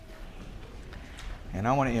And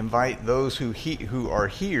I want to invite those who are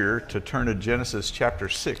here to turn to Genesis chapter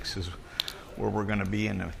 6, is where we're going to be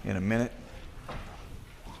in a minute.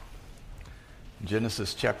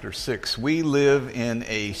 Genesis chapter 6. We live in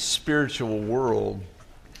a spiritual world,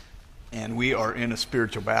 and we are in a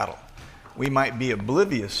spiritual battle. We might be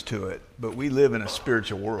oblivious to it, but we live in a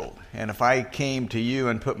spiritual world. And if I came to you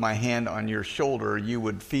and put my hand on your shoulder, you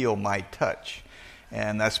would feel my touch.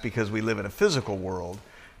 And that's because we live in a physical world.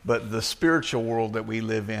 But the spiritual world that we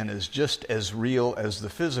live in is just as real as the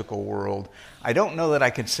physical world. I don't know that I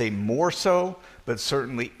could say more so, but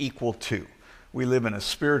certainly equal to. We live in a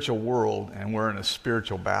spiritual world, and we're in a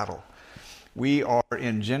spiritual battle. We are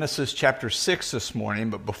in Genesis chapter 6 this morning,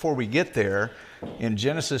 but before we get there, in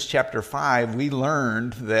Genesis chapter 5, we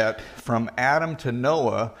learned that from Adam to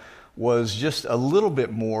Noah was just a little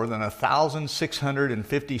bit more than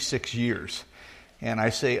 1,656 years. And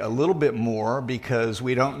I say a little bit more because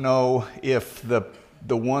we don't know if the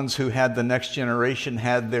ones who had the next generation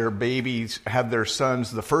had their babies, had their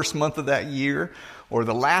sons the first month of that year or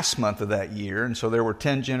the last month of that year. And so there were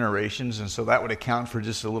 10 generations, and so that would account for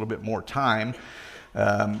just a little bit more time.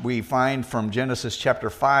 We find from Genesis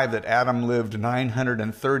chapter 5 that Adam lived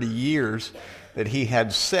 930 years, that he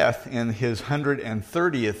had Seth in his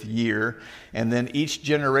 130th year, and then each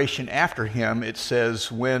generation after him, it says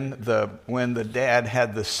when the dad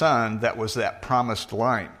had the son, that was that promised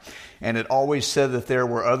line. And it always said that there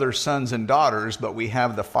were other sons and daughters, but we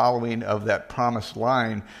have the following of that promised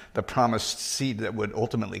line, the promised seed that would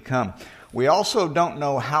ultimately come. We also don't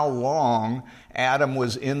know how long Adam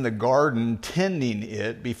was in the garden tending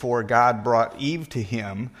it before God brought Eve to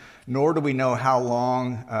him, nor do we know how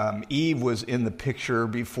long Eve was in the picture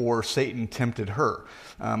before Satan tempted her,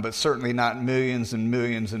 but certainly not millions and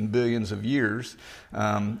millions and billions of years.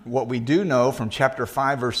 What we do know from chapter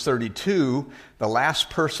 5, verse 32, the last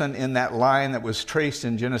person in that line that was traced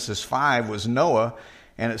in Genesis 5 was Noah,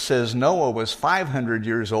 and it says Noah was 500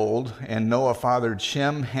 years old, and Noah fathered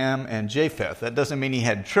Shem, Ham, and Japheth. That doesn't mean he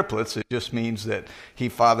had triplets. It just means that he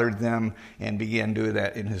fathered them and began doing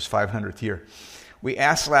that in his 500th year. We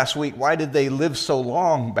asked last week, why did they live so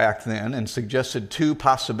long back then, and suggested two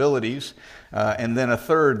possibilities, and then a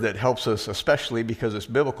third that helps us, especially because it's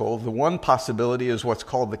biblical. The one possibility is what's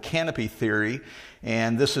called the canopy theory,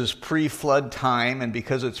 and this is pre-flood time, and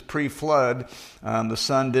because it's pre-flood, the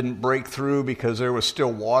sun didn't break through because there was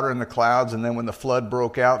still water in the clouds, and then when the flood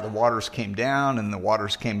broke out, the waters came down and the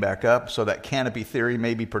waters came back up, so that canopy theory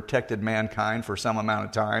maybe protected mankind for some amount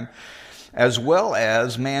of time. As well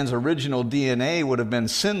as man's original DNA would have been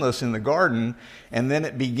sinless in the garden, and then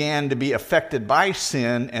it began to be affected by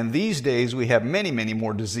sin, and these days we have many, many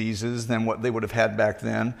more diseases than what they would have had back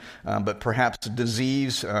then, but perhaps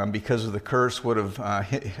disease because of the curse would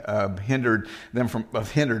have hindered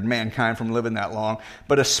mankind from living that long.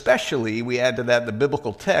 But especially, we add to that the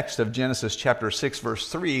biblical text of Genesis chapter 6, verse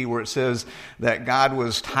 3, where it says that God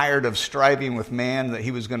was tired of striving with man, that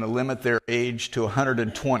he was going to limit their age to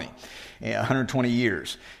 120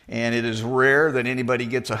 years. And it is rare that anybody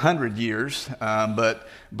gets 100 years, but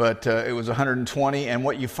it was 120. And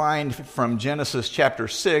what you find from Genesis chapter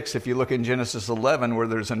 6, if you look in Genesis 11, where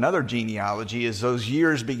there's another genealogy, is those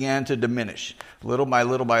years began to diminish little by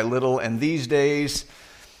little by little. And these days,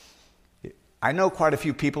 I know quite a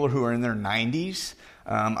few people who are in their 90s.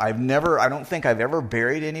 I don't think I've ever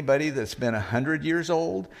buried anybody that's been 100 years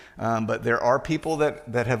old, but there are people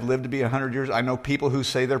that have lived to be 100 years. I know people who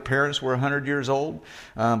say their parents were 100 years old,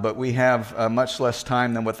 but we have much less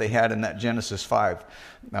time than what they had in that Genesis 5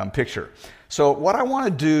 picture. So what I want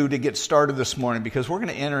to do to get started this morning, because we're going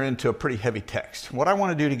to enter into a pretty heavy text, what I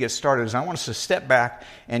want to do to get started is I want us to step back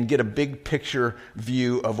and get a big picture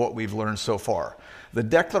view of what we've learned so far. The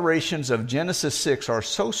declarations of Genesis 6 are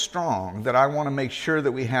so strong that I want to make sure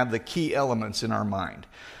that we have the key elements in our mind.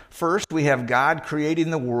 First, we have God creating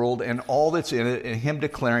the world and all that's in it, and him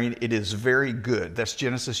declaring it is very good. That's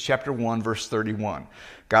Genesis chapter 1, verse 31.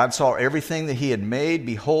 God saw everything that he had made.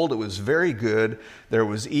 Behold, it was very good. There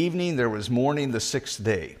was evening, there was morning, the sixth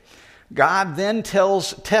day. God then he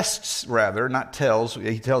tells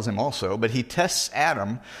him also, but he tests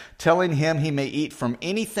Adam, telling him he may eat from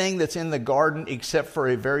anything that's in the garden except for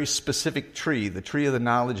a very specific tree, the tree of the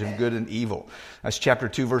knowledge of good and evil. That's chapter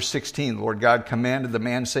 2, verse 16. The Lord God commanded the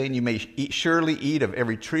man, saying, you may surely eat of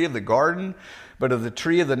every tree of the garden, but of the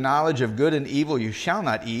tree of the knowledge of good and evil you shall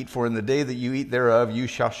not eat, for in the day that you eat thereof you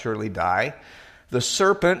shall surely die. The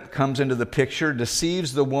serpent comes into the picture,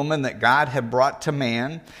 deceives the woman that God had brought to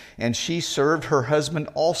man, and she served her husband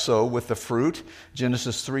also with the fruit.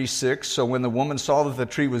 Genesis 3:6. So when the woman saw that the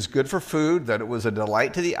tree was good for food, that it was a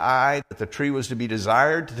delight to the eye, that the tree was to be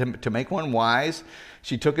desired to make one wise,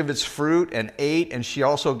 she took of its fruit and ate, and she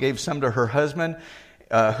also gave some to her husband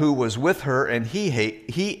who was with her, and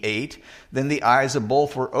he ate. Then the eyes of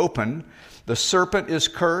both were opened. The serpent is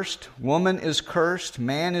cursed, woman is cursed,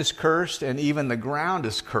 man is cursed, and even the ground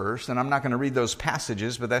is cursed. And I'm not going to read those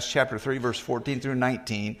passages, but that's chapter 3, verse 14 through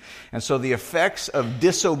 19. And so the effects of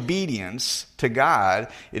disobedience to God,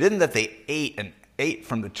 it isn't that they ate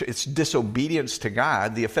from the tree, it's disobedience to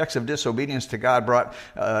God. The effects of disobedience to God brought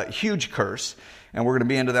huge curse. And we're going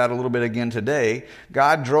to be into that a little bit again today.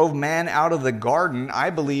 God drove man out of the garden, I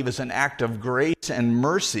believe, as an act of grace and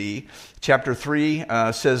mercy. Chapter 3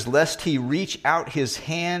 says, lest he reach out his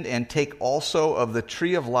hand and take also of the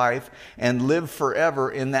tree of life and live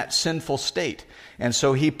forever in that sinful state. And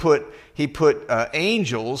so he put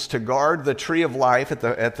angels to guard the tree of life at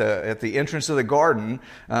the entrance of the garden,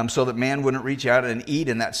 so that man wouldn't reach out and eat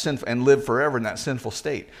in that and live forever in that sinful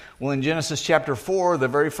state. Well, in Genesis chapter 4, the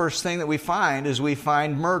very first thing that we find is we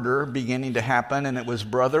find murder beginning to happen, and it was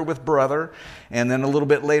brother with brother. And then a little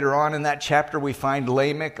bit later on in that chapter, we find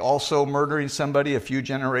Lamech also murdering somebody a few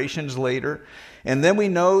generations later. And then we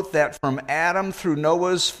note that from Adam through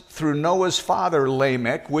Noah's father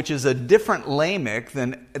Lamech, which is a different Lamech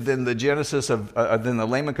than the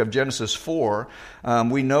Lamech of Genesis 4.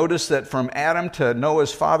 We notice that from Adam to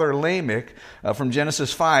Noah's father Lamech, from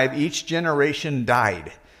Genesis 5, each generation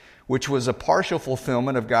died, which was a partial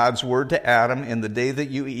fulfillment of God's word to Adam, in the day that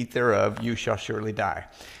you eat thereof, you shall surely die.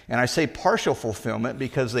 And I say partial fulfillment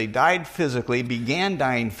because they died physically, began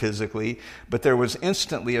dying physically, but there was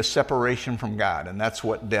instantly a separation from God, and that's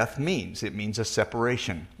what death means. It means a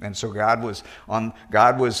separation. And so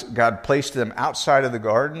God placed them outside of the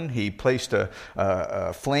garden. He placed a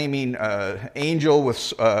flaming angel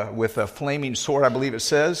with a flaming sword, I believe it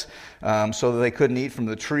says, so that they couldn't eat from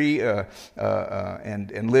the tree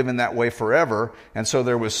and live in that way forever. And so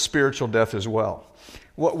there was spiritual death as well.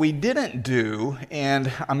 What we didn't do,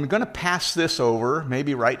 and I'm going to pass this over,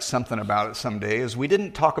 maybe write something about it someday, is we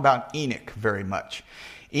didn't talk about Enoch very much.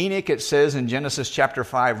 Enoch, it says in Genesis chapter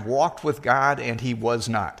 5, walked with God, and he was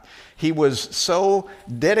not. He was so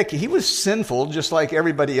dedicated. He was sinful, just like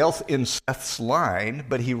everybody else in Seth's line,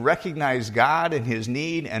 but he recognized God and his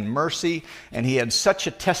need and mercy, and he had such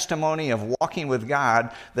a testimony of walking with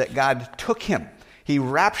God that God took him. He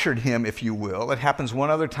raptured him, if you will. It happens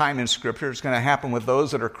one other time in Scripture. It's going to happen with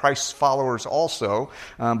those that are Christ's followers also.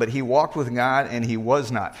 But he walked with God and he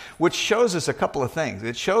was not. Which shows us a couple of things.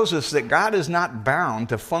 It shows us that God is not bound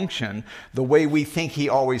to function the way we think he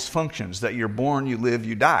always functions. That you're born, you live,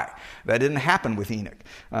 you die. That didn't happen with Enoch.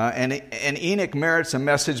 And Enoch merits a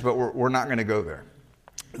message, but we're not going to go there.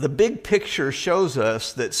 The big picture shows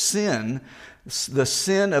us that the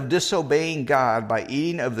sin of disobeying God by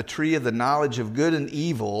eating of the tree of the knowledge of good and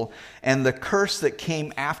evil, and the curse that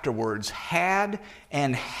came afterwards, had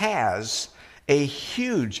and has a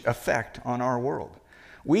huge effect on our world.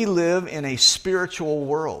 We live in a spiritual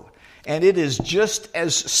world, and it is just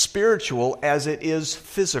as spiritual as it is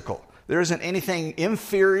physical. There isn't anything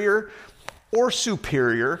inferior or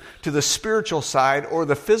superior to the spiritual side or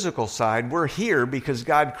the physical side. We're here because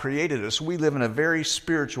God created us. We live in a very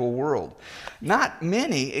spiritual world. Not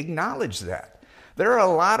many acknowledge that. There are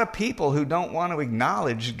a lot of people who don't want to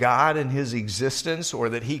acknowledge God and his existence or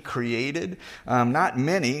that he created. Not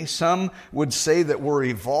many. Some would say that we're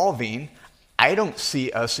evolving. I don't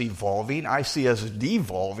see us evolving. I see us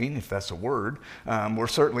devolving, if that's a word. We're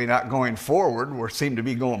certainly not going forward. We seem to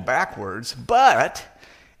be going backwards. But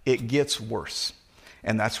it gets worse.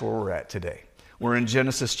 And that's where we're at today. We're in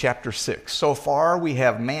Genesis chapter 6. So far, we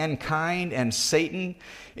have mankind and Satan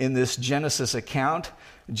in this Genesis account.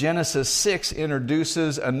 Genesis 6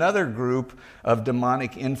 introduces another group of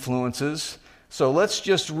demonic influences. So let's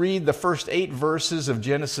just read the first 8 verses of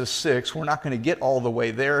Genesis 6. We're not going to get all the way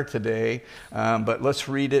there today, but let's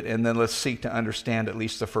read it and then let's seek to understand at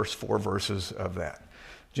least the first 4 verses of that.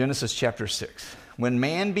 Genesis chapter 6. When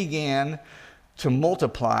man began to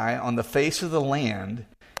multiply on the face of the land,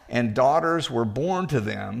 and daughters were born to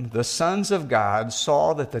them, the sons of God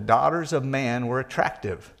saw that the daughters of man were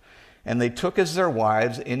attractive, and they took as their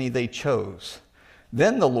wives any they chose.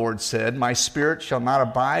 Then the Lord said, my spirit shall not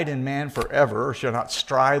abide in man forever, or shall not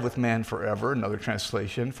strive with man forever, another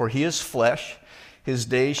translation, for he is flesh, his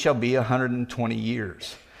days shall be 120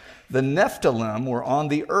 years. The Nephilim were on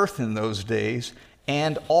the earth in those days,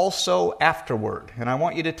 and also afterward. And I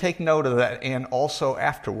want you to take note of that, and also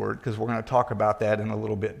afterward, because we're going to talk about that in a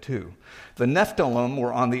little bit too. The Nephilim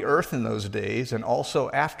were on the earth in those days, and also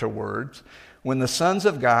afterwards, when the sons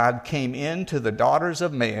of God came in to the daughters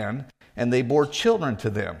of man, and they bore children to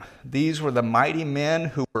them. These were the mighty men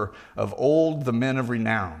who were of old, the men of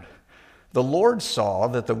renown. The Lord saw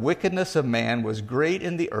that the wickedness of man was great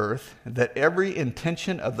in the earth, that every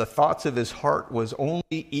intention of the thoughts of his heart was only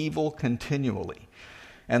evil continually.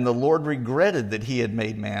 And the Lord regretted that he had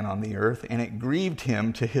made man on the earth, and it grieved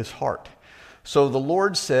him to his heart. So the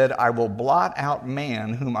Lord said, I will blot out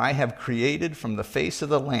man whom I have created from the face of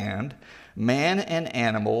the land, man and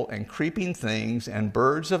animal and creeping things and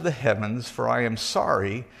birds of the heavens, for I am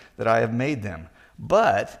sorry that I have made them.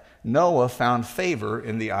 But Noah found favor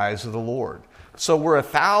in the eyes of the Lord. So we're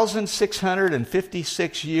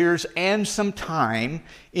 1,656 years and some time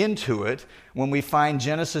into it when we find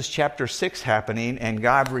Genesis chapter 6 happening and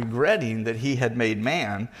God regretting that he had made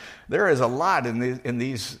man. There is a lot in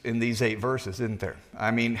these 8 verses, isn't there?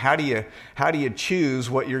 I mean, how do you choose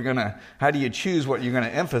what you're gonna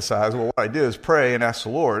emphasize? Well, what I do is pray and ask the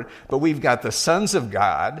Lord. But we've got the sons of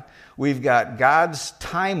God, we've got God's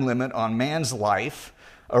time limit on man's life,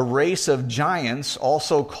 a race of giants,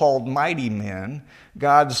 also called mighty men,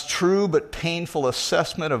 God's true but painful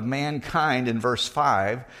assessment of mankind in verse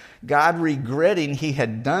 5, God regretting he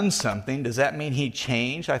had done something. Does that mean he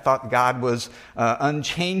changed? I thought God was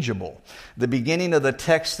unchangeable. The beginning of the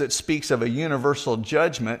text that speaks of a universal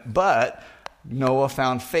judgment, but Noah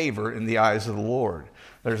found favor in the eyes of the Lord.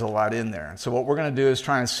 There's a lot in there. And so what we're going to do is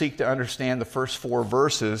try and seek to understand the first 4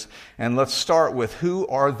 verses, and let's start with, who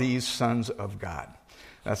are these sons of God?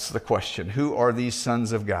 That's the question. Who are these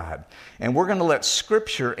sons of God? And we're going to let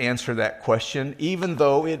Scripture answer that question, even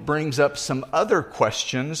though it brings up some other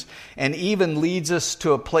questions and even leads us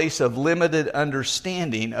to a place of limited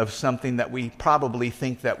understanding of something that we probably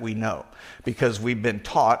think that we know, because we've been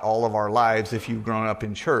taught all of our lives, if you've grown up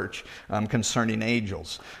in church, concerning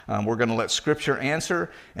angels. We're going to let Scripture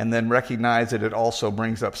answer and then recognize that it also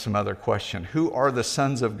brings up some other question. Who are the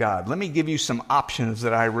sons of God? Let me give you some options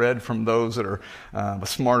that I read from those that are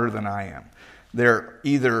smarter than I am. They're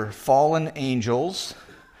either fallen angels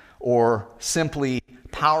or simply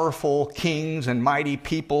powerful kings and mighty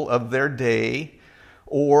people of their day,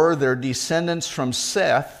 or they're descendants from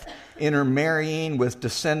Seth intermarrying with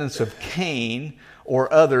descendants of Cain,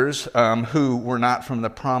 or others who were not from the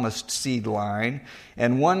promised seed line.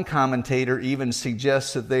 And one commentator even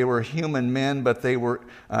suggests that they were human men, but they were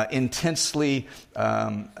intensely,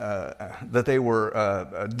 that they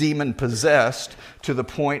were demon-possessed to the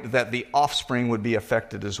point that the offspring would be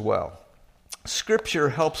affected as well. Scripture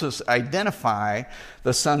helps us identify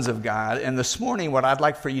the sons of God. And this morning, what I'd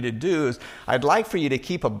like for you to do is, I'd like for you to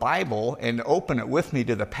keep a Bible and open it with me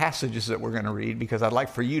to the passages that we're going to read, because I'd like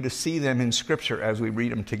for you to see them in Scripture as we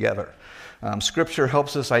read them together. Scripture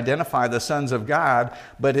helps us identify the sons of God,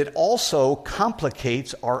 but it also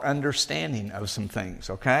complicates our understanding of some things,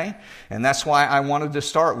 okay? And that's why I wanted to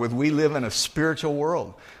start with, we live in a spiritual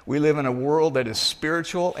world. We live in a world that is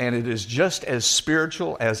spiritual, and it is just as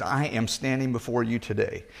spiritual as I am standing before you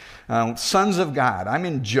today. Sons of God. I'm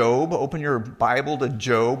in Job. Open your Bible to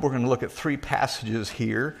Job. We're going to look at 3 passages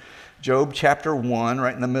here. Job chapter 1,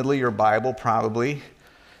 right in the middle of your Bible probably.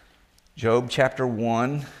 Job chapter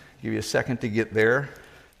 1. Give you a second to get there,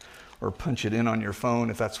 or punch it in on your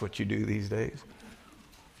phone if that's what you do these days.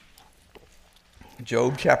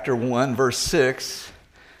 Job chapter 1, verse 6,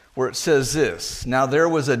 where it says this: Now there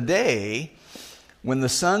was a day when the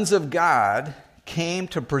sons of God came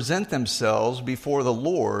to present themselves before the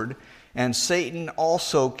Lord, and Satan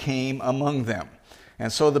also came among them.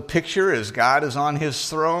 And so the picture is, God is on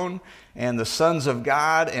his throne, and the sons of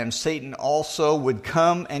God and Satan also would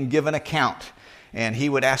come and give an account. And he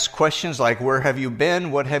would ask questions like, where have you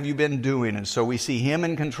been? What have you been doing? And so we see him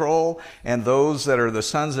in control, and those that are the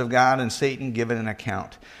sons of God and Satan given an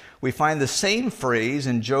account. We find the same phrase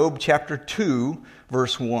in Job chapter 2,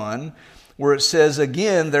 verse 1, where it says,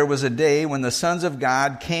 Again, there was a day when the sons of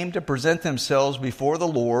God came to present themselves before the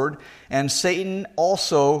Lord, and Satan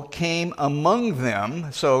also came among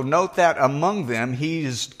them. So note that among them, he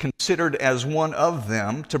is considered as one of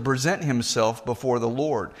them to present himself before the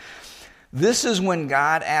Lord. This is when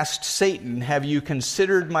God asked Satan, have you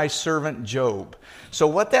considered my servant Job? So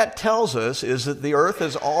what that tells us is that the earth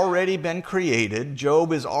has already been created.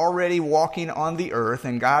 Job is already walking on the earth,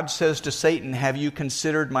 and God says to Satan, have you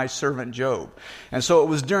considered my servant Job? And so it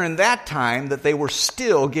was during that time that they were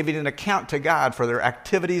still giving an account to God for their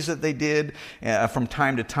activities that they did from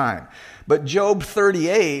time to time. But Job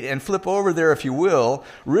 38, and flip over there if you will,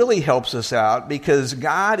 really helps us out because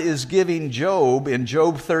God is giving Job in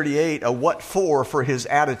Job 38 a what for his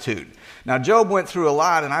attitude. Now, Job went through a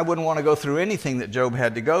lot, and I wouldn't want to go through anything that Job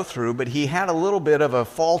had to go through, but he had a little bit of a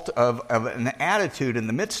fault of an attitude in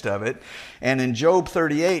the midst of it. And in Job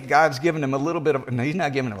 38, God's given him a little bit of, no, he's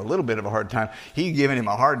not giving him a little bit of a hard time. He's giving him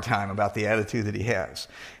a hard time about the attitude that he has.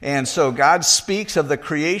 And so God speaks of the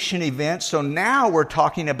creation event. So now we're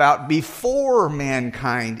talking about before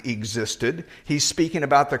mankind existed. He's speaking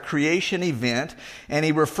about the creation event, and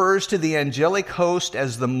he refers to the angelic host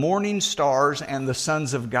as the morning stars and the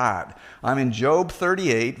sons of God. I'm in Job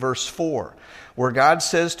 38, verse 4, where God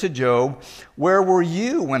says to Job, "Where were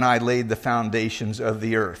you when I laid the foundations of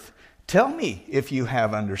the earth? Tell me if you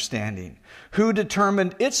have understanding. Who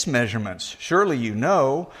determined its measurements? Surely you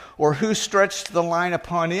know. Or who stretched the line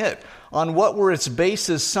upon it? On what were its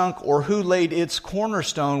bases sunk? Or who laid its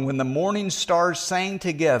cornerstone when the morning stars sang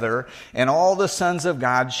together and all the sons of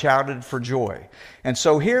God shouted for joy?" And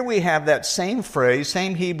so here we have that same phrase,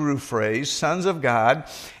 same Hebrew phrase, sons of God,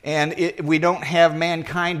 and we don't have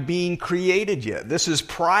mankind being created yet. This is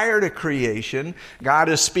prior to creation. God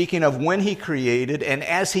is speaking of when he created, and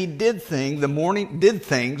as he did things, the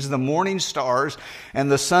morning stars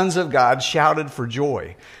and the sons of God shouted for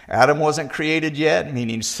joy. Adam wasn't created yet,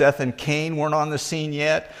 meaning Seth and Cain weren't on the scene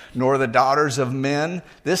yet, nor the daughters of men.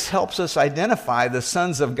 This helps us identify the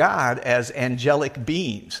sons of God as angelic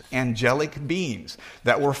beings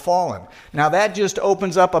that were fallen. Now that just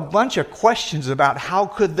opens up a bunch of questions about how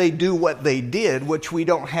could they do what they did, which we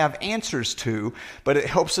don't have answers to, but it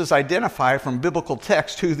helps us identify from biblical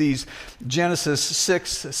text who these Genesis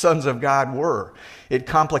 6 sons of God were. It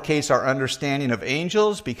complicates our understanding of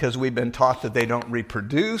angels because we've been taught that they don't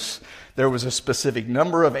reproduce. There was a specific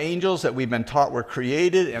number of angels that we've been taught were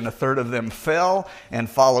created, and a third of them fell and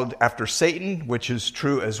followed after Satan, which is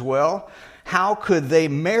true as well. How could they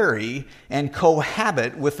marry and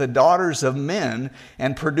cohabit with the daughters of men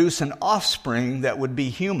and produce an offspring that would be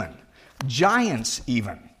human? Giants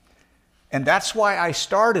even. And that's why I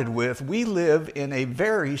started with, we live in a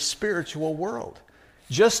very spiritual world.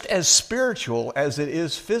 Just as spiritual as it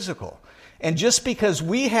is physical. And just because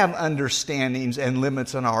we have understandings and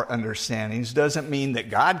limits on our understandings doesn't mean that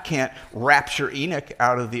God can't rapture Enoch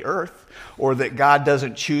out of the earth, or that God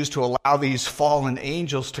doesn't choose to allow these fallen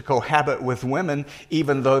angels to cohabit with women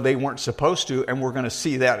even though they weren't supposed to, and we're going to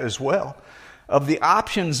see that as well. Of the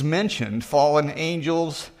options mentioned, fallen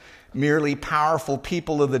angels, merely powerful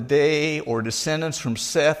people of the day, or descendants from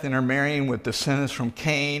Seth intermarrying with descendants from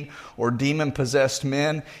Cain, or demon-possessed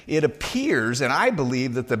men, it appears, and I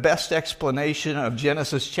believe, that the best explanation of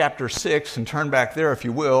Genesis chapter 6, and turn back there if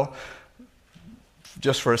you will,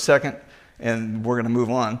 just for a second, and we're going to move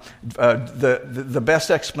on. The best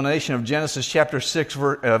explanation of Genesis chapter 6,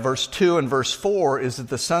 verse 2 and verse 4 is that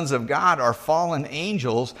the sons of God are fallen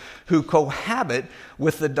angels who cohabit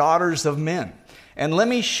with the daughters of men. And let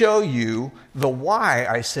me show you the why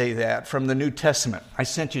I say that from the New Testament. I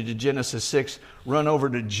sent you to Genesis 6. Run over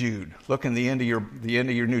to Jude. Look in the end of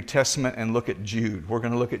your New Testament and look at Jude. We're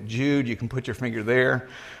going to look at Jude. You can put your finger there.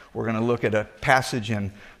 We're going to look at a passage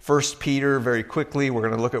in 1 Peter very quickly. We're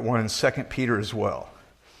going to look at one in 2 Peter as well.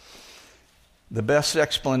 The best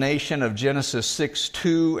explanation of Genesis 6,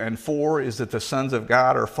 2 and 4 is that the sons of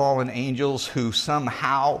God are fallen angels who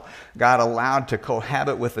somehow God allowed to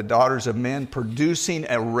cohabit with the daughters of men, producing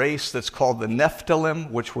a race that's called the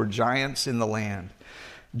Nephilim, which were giants in the land.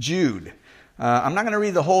 Jude. I'm not going to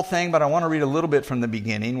read the whole thing, but I want to read a little bit from the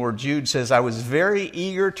beginning where Jude says, "I was very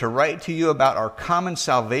eager to write to you about our common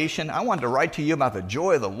salvation." I wanted to write to you about the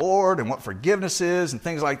joy of the Lord and what forgiveness is and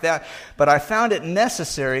things like that. But I found it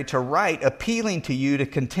necessary to write appealing to you to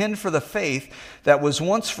contend for the faith that was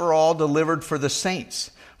once for all delivered for the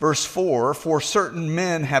saints. Verse 4, "For certain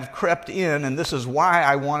men have crept in," and this is why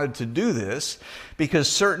I wanted to do this, because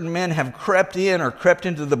certain men have crept in or crept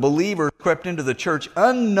into the believers, crept into the church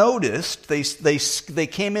unnoticed. They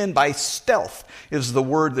came in by stealth is the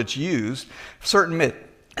word that's used. Certain men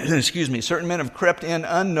have crept in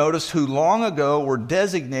unnoticed who long ago were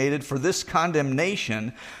designated for this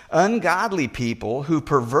condemnation, ungodly people who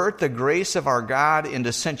pervert the grace of our God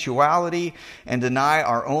into sensuality and deny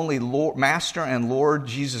our only Master and Lord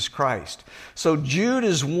Jesus Christ. So Jude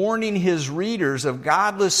is warning his readers of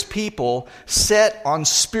godless people set on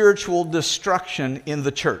spiritual destruction in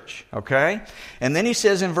the church. Okay? And then he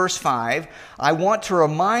says in verse 5, I want to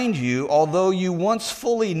remind you, although you once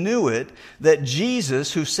fully knew it, that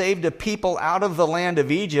Jesus, who saved a people out of the land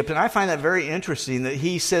of Egypt, and I find that very interesting that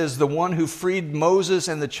he says the one who freed Moses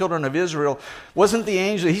and the children of Israel wasn't the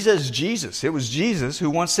angel. He says Jesus. It was Jesus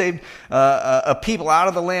who once saved a people out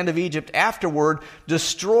of the land of Egypt, afterward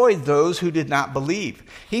destroyed those who did not believe.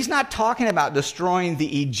 He's not talking about destroying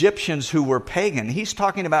the Egyptians who were pagan. He's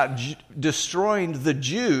talking about destroying the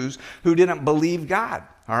Jews who didn't believe God.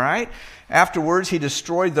 All right? Afterwards, he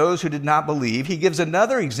destroyed those who did not believe. He gives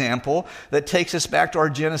another example that takes us back to our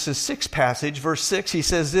Genesis 6 passage. Verse 6, he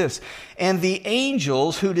says this, and the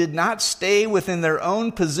angels who did not stay within their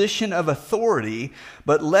own position of authority,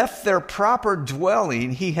 but left their proper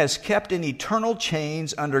dwelling, he has kept in eternal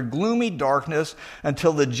chains under gloomy darkness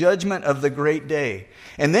until the judgment of the great day.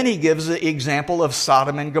 And then he gives the example of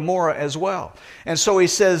Sodom and Gomorrah as well. And so he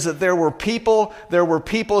says that there were people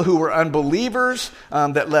who were unbelievers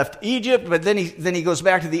that left Egypt, but then he goes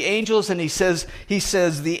back to the angels and he says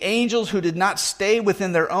the angels who did not stay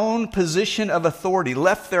within their own position of authority,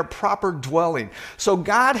 left their proper dwelling. So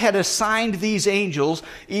God had assigned these angels,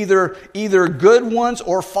 either good ones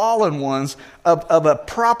or fallen ones, of a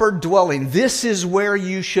proper dwelling. This is where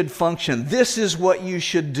you should function. This is what you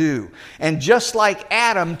should do. And just like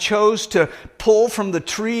Adam chose to pull from the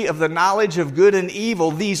tree of the knowledge of good and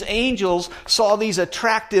evil, these angels saw these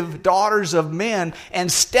attractive daughters of men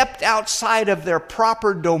and stepped outside of their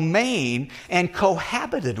proper domain and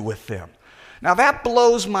cohabited with them. Now that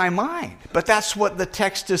blows my mind, but that's what the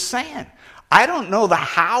text is saying. I don't know the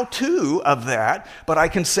how-to of that, but I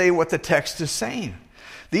can say what the text is saying.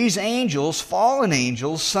 These angels, fallen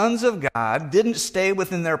angels, sons of God, didn't stay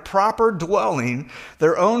within their proper dwelling,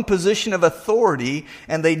 their own position of authority,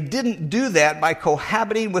 and they didn't do that by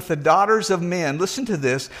cohabiting with the daughters of men. Listen to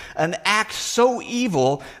this, an act so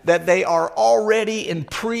evil that they are already in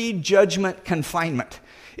pre-judgment confinement.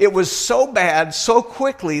 It was so bad, so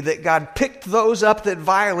quickly, that God picked those up that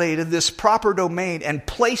violated this proper domain and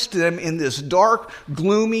placed them in this dark,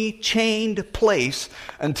 gloomy, chained place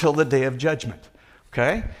until the day of judgment.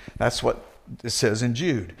 Okay? That's what it says in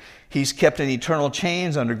Jude. He's kept in eternal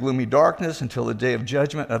chains under gloomy darkness until the day of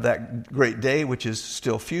judgment of that great day, which is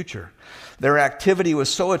still future. Their activity was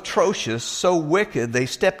so atrocious, so wicked, they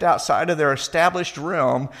stepped outside of their established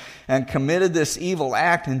realm and committed this evil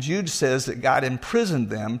act, and Jude says that God imprisoned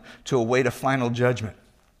them to await a final judgment.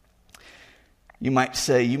 You might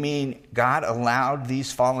say, you mean God allowed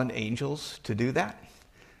these fallen angels to do that?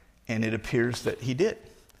 And it appears that he did.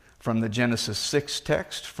 From the Genesis 6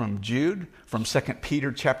 text, from Jude, from 2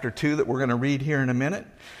 Peter chapter 2 that we're going to read here in a minute.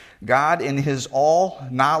 God, in his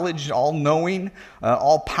all-knowledge, all-knowing,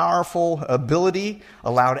 all-powerful ability,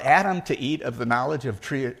 allowed Adam to eat of the knowledge of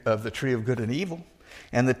the tree of good and evil.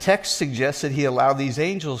 And the text suggests that he allowed these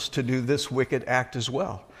angels to do this wicked act as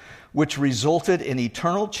well, which resulted in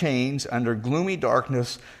eternal chains under gloomy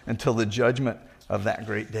darkness until the judgment of that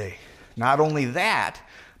great day. Not only that,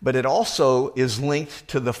 but it also is linked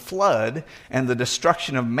to the flood and the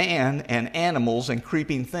destruction of man and animals and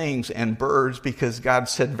creeping things and birds, because God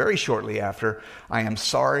said very shortly after, I am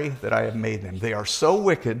sorry that I have made them. They are so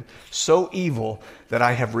wicked, so evil, that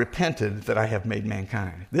I have repented that I have made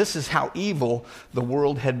mankind. This is how evil the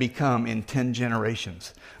world had become in 10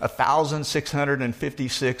 generations.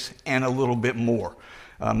 1,656 and a little bit more.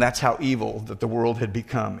 That's how evil that the world had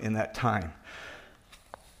become in that time.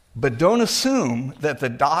 But don't assume that the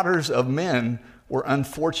daughters of men were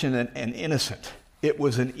unfortunate and innocent. It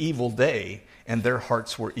was an evil day, and their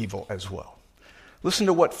hearts were evil as well. Listen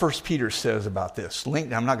to what 1 Peter says about this.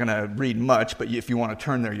 I'm not going to read much, but if you want to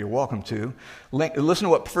turn there, you're welcome to. Listen to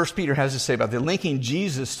what 1 Peter has to say about this. Linking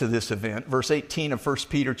Jesus to this event, verse 18 of 1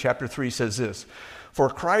 Peter chapter 3 says this, for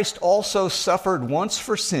Christ also suffered once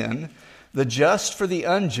for sin, the just for the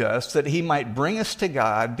unjust, that he might bring us to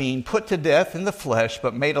God, being put to death in the flesh,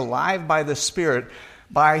 but made alive by the Spirit,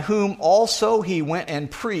 by whom also he went and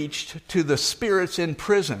preached to the spirits in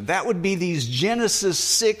prison. That would be these Genesis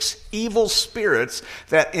 6 evil spirits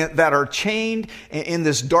that are chained in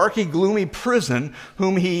this darky, gloomy prison,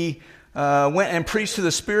 whom he went and preached to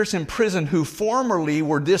the spirits in prison who formerly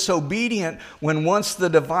were disobedient when once the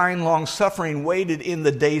divine long-suffering waited in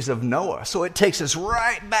the days of Noah. So it takes us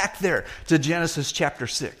right back there to Genesis chapter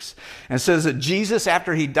 6. And says that Jesus,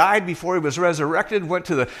 after he died, before he was resurrected,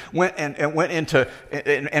 went and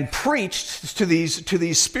preached to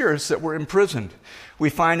these spirits that were imprisoned. We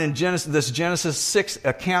find in Genesis 6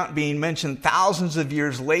 account being mentioned thousands of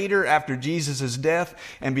years later after Jesus' death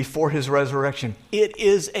and before his resurrection. It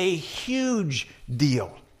is a huge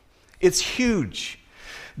deal. It's huge.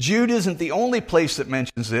 Jude isn't the only place that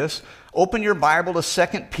mentions this. Open your Bible to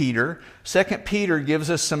 2 Peter. 2 Peter gives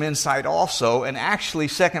us some insight also, and actually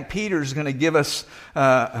 2 Peter is going to give us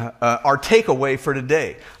our takeaway for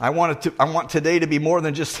today. I want today to be more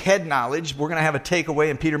than just head knowledge. We're going to have a takeaway,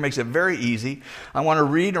 and Peter makes it very easy. I want to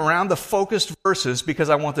read around the focused verses because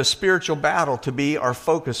I want the spiritual battle to be our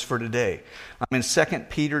focus for today. I'm in 2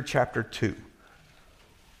 Peter chapter 2.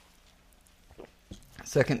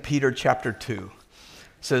 2 Peter chapter 2.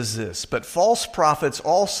 Says this, but false prophets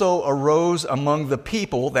also arose among the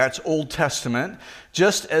people, that's Old Testament,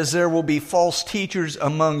 just as there will be false teachers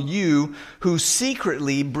among you who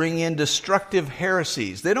secretly bring in destructive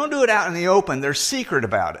heresies. They don't do it out in the open, they're secret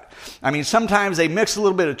about it. I mean, sometimes they mix a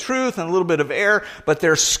little bit of truth and a little bit of error, but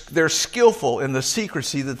they're skillful in the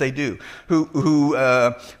secrecy that they do, who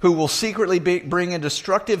will secretly bring in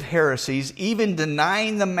destructive heresies, even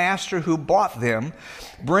denying the master who bought them,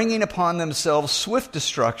 bringing upon themselves swift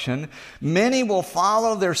destruction. Many will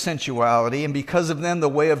follow their sensuality, and because of them the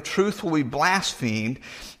way of truth will be blasphemed.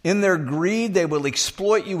 In their greed they will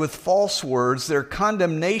exploit you with false words. Their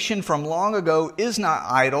condemnation from long ago is not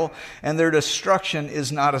idle, and their destruction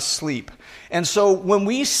is not asleep. And so when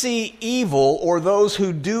we see evil, or those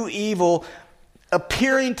who do evil,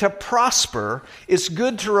 appearing to prosper, it's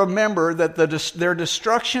good to remember that their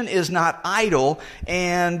destruction is not idle,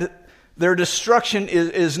 and their destruction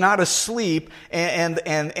is not asleep, and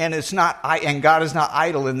it's not, and God is not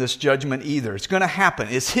idle in this judgment either. It's going to happen.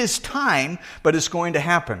 It's His time, but it's going to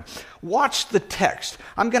happen. Watch the text.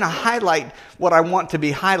 I'm going to highlight what I want to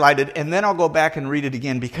be highlighted, and then I'll go back and read it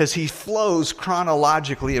again because he flows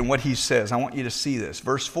chronologically in what he says. I want you to see this.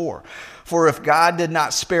 Verse 4. For if God did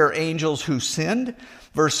not spare angels who sinned.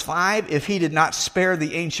 Verse 5, if he did not spare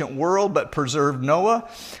the ancient world but preserved Noah.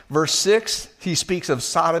 Verse 6, he speaks of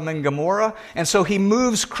Sodom and Gomorrah. And so he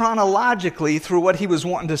moves chronologically through what he was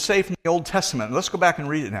wanting to say from the Old Testament. Let's go back and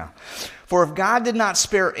read it now. For if God did not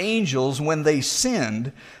spare angels when they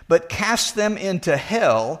sinned, but cast them into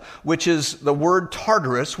hell, which is the word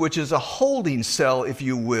Tartarus, which is a holding cell, if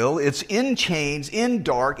you will. It's in chains, in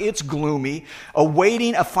dark, it's gloomy,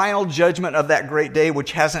 awaiting a final judgment of that great day,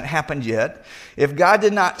 which hasn't happened yet. If God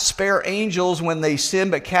did not spare angels when they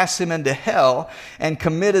sinned, but cast them into hell, and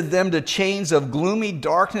committed them to chains of gloomy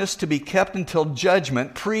darkness to be kept until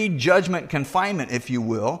judgment, pre-judgment confinement, if you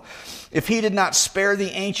will. If he did not spare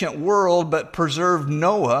the ancient world, but preserved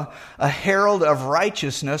Noah, a herald of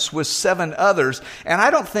righteousness, with 7 others. And I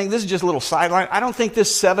don't think, this is just a little sideline, I don't think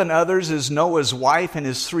this 7 others is Noah's wife and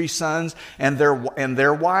his 3 sons and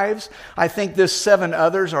their wives. I think this 7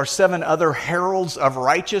 others are 7 other heralds of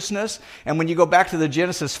righteousness. And when you go back to the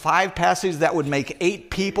Genesis 5 passage, that would make 8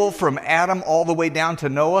 people from Adam all the way down to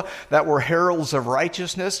Noah that were heralds of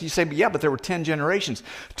righteousness. You say, but yeah, but there were 10 generations.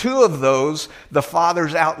 2 of those, the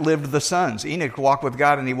fathers outlived the sons. Enoch walked with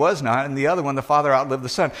God and he was not, and the other one, the father outlived the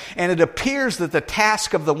son. And it appears that the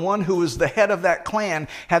task of the one who was the head of that clan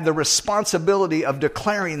had the responsibility of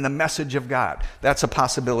declaring the message of God. That's a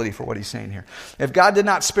possibility for what he's saying here. If God did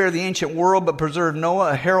not spare the ancient world, but preserved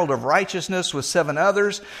Noah, a herald of righteousness, with 7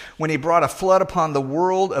 others, when he brought a flood upon the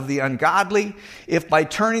world of the ungodly, if by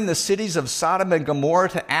turning the cities of Sodom and Gomorrah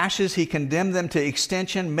to ashes, he condemned them to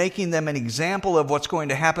extinction, making them an example of what's going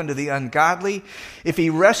to happen to the ungodly, if he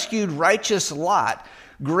rescued righteous Lot,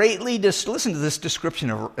 listen to this description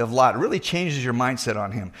of Lot. It really changes your mindset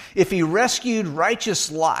on him. If he rescued righteous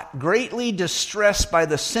Lot, greatly distressed by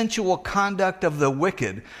the sensual conduct of the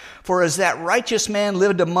wicked, for as that righteous man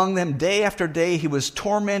lived among them day after day, he was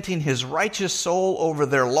tormenting his righteous soul over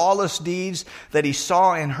their lawless deeds that he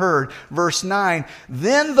saw and heard. Verse 9,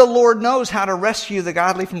 then the Lord knows how to rescue the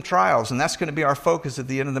godly from trials. And that's going to be our focus at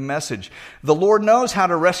the end of the message. The Lord knows how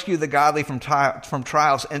to rescue the godly from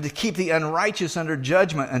trials and to keep the unrighteous under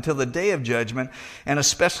judgment until the day of judgment, and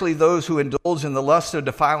especially those who indulge in the lust of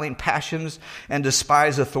defiling passions and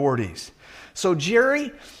despise authorities. So,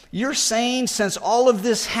 Jerry, you're saying since all of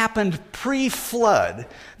this happened pre-flood,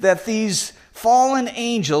 that these fallen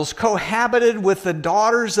angels cohabited with the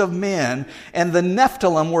daughters of men, and the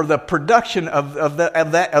Nephilim were the production of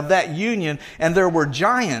that union, and there were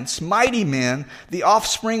giants, mighty men, the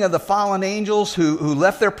offspring of the fallen angels who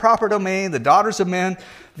left their proper domain, the daughters of men,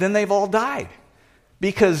 then they've all died.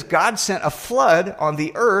 Because God sent a flood on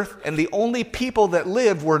the earth, and the only people that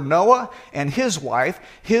lived were Noah and his wife,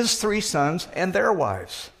 his 3 sons, and their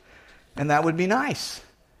wives. And that would be nice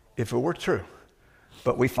if it were true.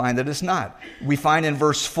 But we find that it's not. We find in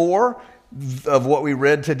verse 4, of what we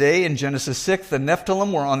read today in Genesis 6, the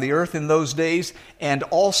Nephilim were on the earth in those days and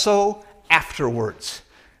also afterwards.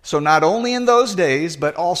 So not only in those days,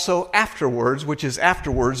 but also afterwards, which is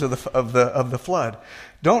afterwards of the flood.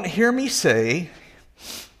 Don't hear me say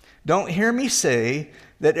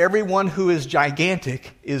that everyone who is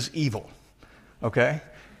gigantic is evil. Okay?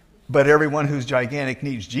 But everyone who's gigantic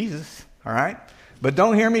needs Jesus. All right? But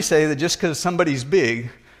don't hear me say that just because somebody's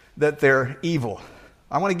big, that they're evil.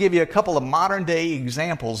 I want to give you a couple of modern day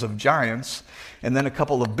examples of giants and then a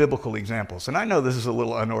couple of biblical examples. And I know this is a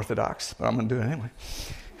little unorthodox, but I'm going to do it anyway.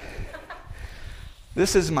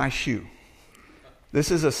 This is my shoe.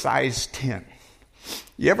 This is a size 10.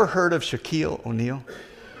 You ever heard of Shaquille O'Neal?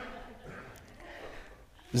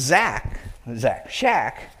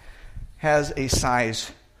 Shaq has a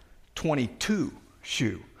size 22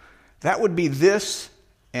 shoe. That would be this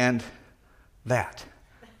and that.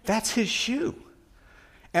 That's his shoe.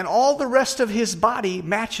 And all the rest of his body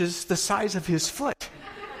matches the size of his foot.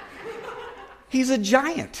 He's a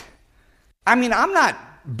giant. I mean, I'm not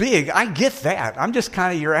big. I get that. I'm just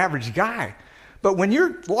kind of your average guy. But when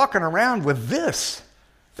you're walking around with this,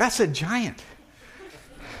 that's a giant.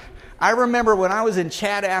 I remember when I was in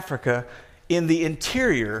Chad, Africa, in the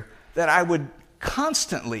interior, that I would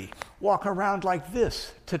constantly walk around like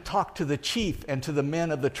this to talk to the chief and to the men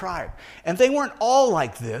of the tribe. And they weren't all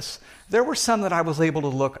like this. There were some that I was able to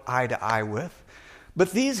look eye to eye with. But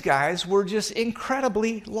these guys were just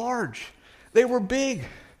incredibly large. They were big.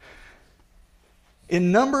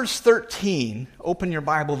 In Numbers 13, open your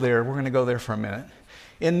Bible there. We're going to go there for a minute.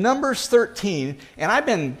 In Numbers 13, and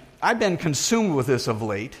I've been consumed with this of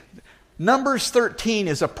late. Numbers 13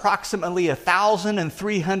 is approximately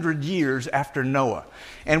 1,300 years after Noah.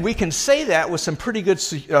 And we can say that with some pretty good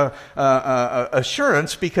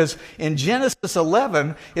assurance because in Genesis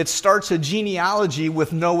 11, it starts a genealogy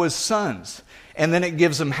with Noah's sons. And then it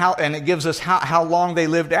gives us how long they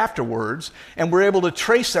lived afterwards. And we're able to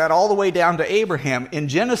trace that all the way down to Abraham. In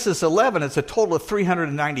Genesis 11, it's a total of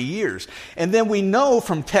 390 years. And then we know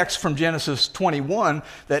from text from Genesis 21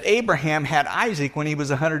 that Abraham had Isaac when he was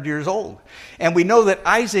 100 years old. And we know that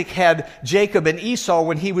Isaac had Jacob and Esau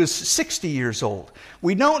when he was 60 years old.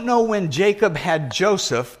 We don't know when Jacob had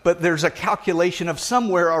Joseph, but there's a calculation of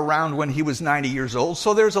somewhere around when he was 90 years old.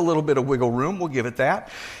 So there's a little bit of wiggle room. We'll give it that.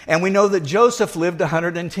 And we know that Joseph lived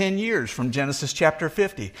 110 years from Genesis chapter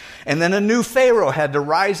 50. And then a new Pharaoh had to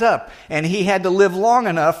rise up, and he had to live long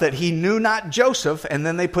enough that he knew not Joseph, and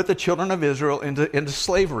then they put the children of Israel into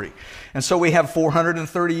slavery. And so we have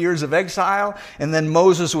 430 years of exile, and then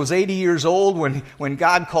Moses was 80 years old when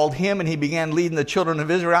God called him, and he began leading the children of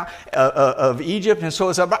Israel of Egypt. And so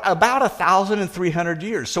it's about 1,300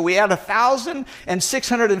 years. So we add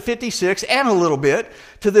 1,656 and a little bit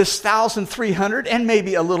to this 1,300 and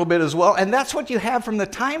maybe a little bit as well. And that's what you have from the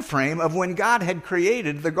time frame of when God had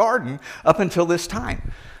created the garden up until this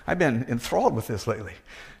time. I've been enthralled with this lately.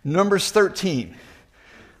 Numbers 13.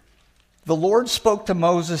 The Lord spoke to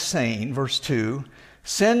Moses saying, verse 2,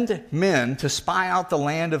 "Send men to spy out the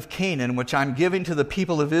land of Canaan, which I'm giving to the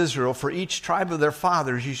people of Israel. For each tribe of their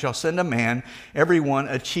fathers you shall send a man, every one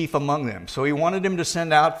a chief among them." So he wanted him to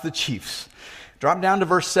send out the chiefs. Drop down to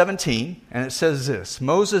verse 17, and it says this: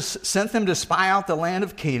 "Moses sent them to spy out the land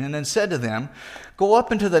of Canaan and said to them, 'Go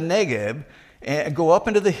up into the Negeb, and go up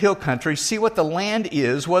into the hill country, see what the land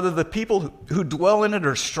is, whether the people who dwell in it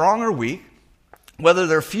are strong or weak, whether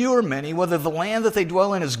they're few or many, whether the land that they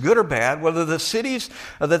dwell in is good or bad, whether the cities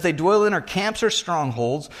that they dwell in are camps or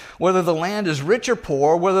strongholds, whether the land is rich or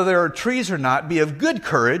poor, whether there are trees or not. Be of good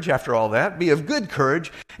courage,'" after all that, "be of good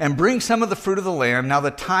courage, and bring some of the fruit of the land." Now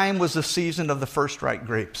the time was the season of the first ripe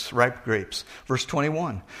grapes. Verse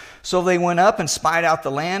 21. "So they went up and spied out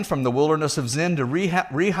the land from the wilderness of Zin to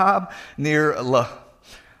Rehob near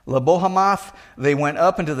Lebohamath. They went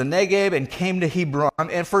up into the Negeb and came to Hebron."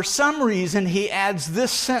 And for some reason, he adds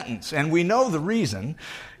this sentence, and we know the reason.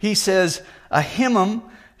 He says, "Ahiman,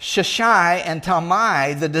 Sheshai, and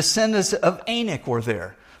Talmai, the descendants of Anak, were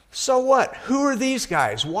there." So what? Who are these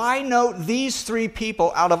guys? Why note these three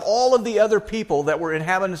people out of all of the other people that were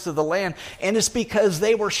inhabitants of the land? And it's because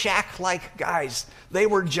they were Shaq-like guys. They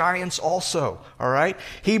were giants also, all right?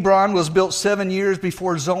 Hebron was built 7 years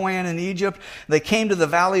before Zoan in Egypt. They came to the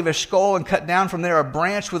valley of Eshcol and cut down from there a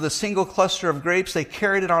branch with a single cluster of grapes. They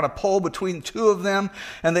carried it on a pole between two of them,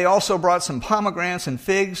 and they also brought some pomegranates and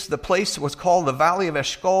figs. The place was called the valley of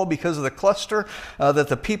Eshcol because of the cluster that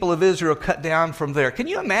the people of Israel cut down from there. Can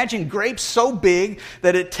you imagine grapes so big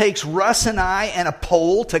that it takes Russ and I and a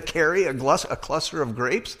pole to carry a cluster of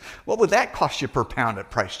grapes? What would that cost you per pound at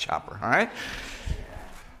Price Chopper, all right?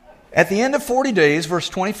 At the end of 40 days, verse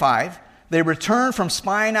 25, they returned from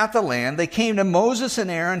spying out the land. They came to Moses and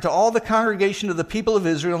Aaron, to all the congregation of the people of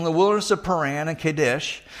Israel in the wilderness of Paran and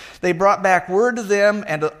Kadesh. They brought back word to them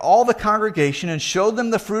and to all the congregation and showed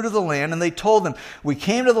them the fruit of the land. And they told them, we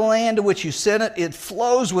came to the land to which you sent it. It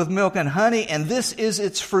flows with milk and honey, and this is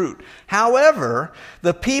its fruit. However,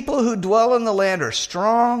 the people who dwell in the land are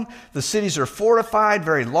strong. The cities are fortified,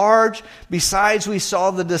 very large. Besides, we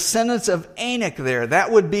saw the descendants of Anak there.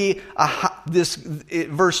 That would be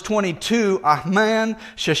verse 22, Ahman,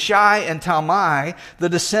 Shashai, and Talmai. The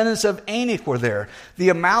descendants of Anak were there.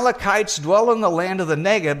 The Amalekites dwell in the land of the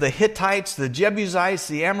Negeb. The Hittites, the Jebusites,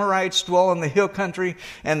 the Amorites dwell in the hill country,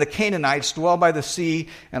 and the Canaanites dwell by the sea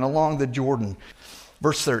and along the Jordan.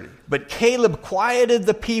 Verse 30. But Caleb quieted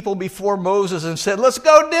the people before Moses and said, let's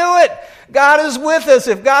go do it. God is with us.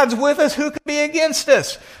 If God's with us, who can be against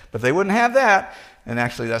us? But they wouldn't have that. And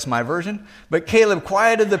actually, that's my version. But Caleb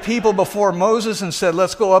quieted the people before Moses and said,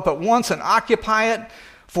 let's go up at once and occupy it,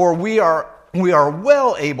 for we are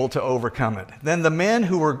well able to overcome it. Then the men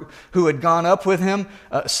who had gone up with him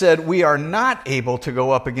said, we are not able to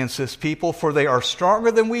go up against this people, for they are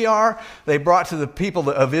stronger than we are. They brought to the people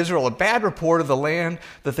of Israel a bad report of the land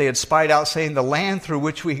that they had spied out, saying, the land through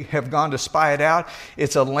which we have gone to spy it out,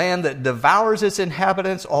 it's a land that devours its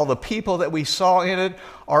inhabitants. All the people that we saw in it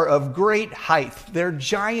are of great height. They're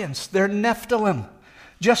giants. They're Nephilim,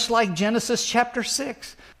 just like Genesis chapter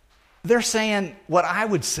 6. They're saying what I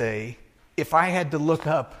would say if I had to look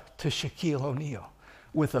up to Shaquille O'Neal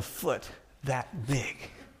with a foot that big.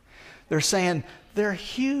 They're saying they're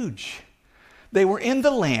huge. They were in the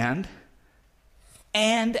land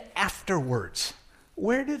and afterwards.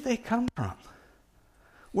 Where did they come from?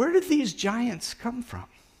 Where did these giants come from?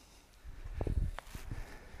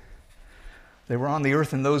 They were on the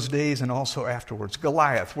earth in those days and also afterwards.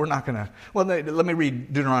 Goliath, we're not going to... Well, let me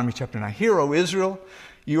read Deuteronomy chapter 9. Hear, O Israel,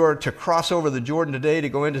 you are to cross over the Jordan today to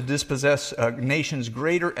go in to dispossess nations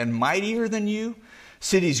greater and mightier than you,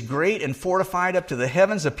 cities great and fortified up to the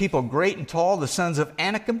heavens, a people great and tall, the sons of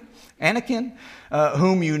Anakim,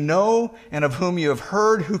 whom you know and of whom you have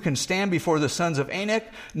heard, who can stand before the sons of Anak.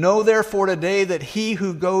 Know therefore today that he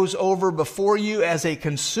who goes over before you as a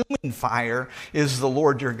consuming fire is the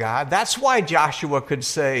Lord your God. That's why Joshua could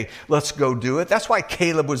say, let's go do it. That's why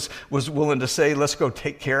Caleb was willing to say, let's go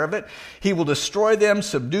take care of it. He will destroy them,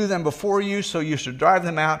 subdue them before you, so you should drive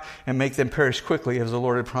them out and make them perish quickly as the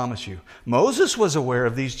Lord had promised you. Moses was aware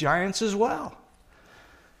of these giants as well.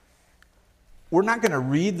 We're not going to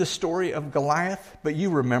read the story of Goliath, but you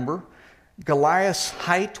remember, Goliath's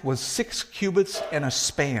height was 6 cubits and a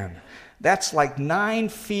span. That's like 9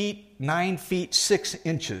 feet 6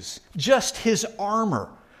 inches. Just his armor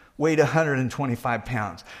weighed 125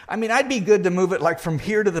 pounds. I mean, I'd be good to move it like from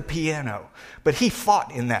here to the piano, but he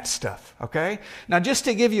fought in that stuff, okay? Now, just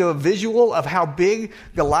to give you a visual of how big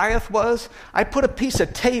Goliath was, I put a piece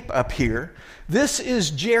of tape up here. This is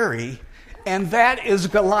Jerry, and that is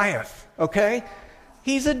Goliath. Okay?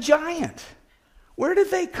 He's a giant. Where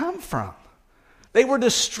did they come from? They were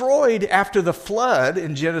destroyed after the flood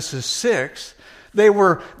in Genesis 6. They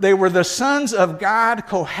were the sons of God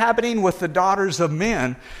cohabiting with the daughters of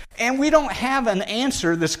men. And we don't have an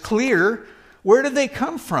answer that's clear. Where did they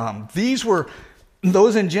come from?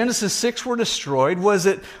 Those in Genesis 6 were destroyed. Was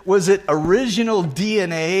it original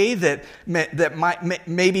DNA that might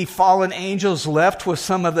maybe fallen angels left with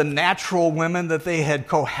some of the natural women that they had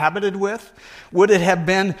cohabited with? Would it have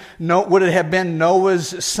been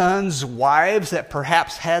Noah's sons' wives that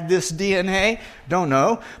perhaps had this DNA? Don't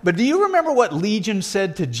know. But do you remember what Legion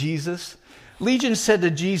said to Jesus? Legion said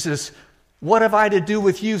to Jesus, "What have I to do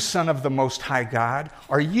with you, Son of the Most High God?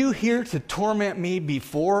 Are you here to torment me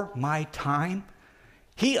before my time?"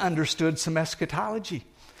 He understood some eschatology.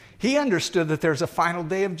 He understood that there's a final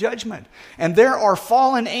day of judgment. And there are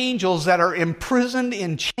fallen angels that are imprisoned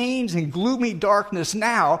in chains and gloomy darkness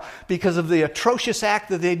now because of the atrocious act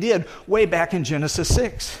that they did way back in Genesis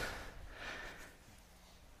 6.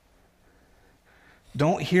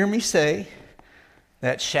 Don't hear me say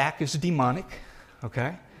that Shaq is demonic,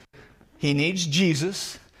 okay? He needs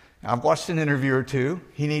Jesus. I've watched an interview or two.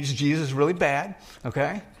 He needs Jesus really bad,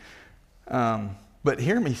 okay? But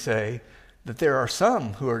hear me say that there are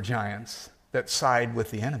some who are giants that side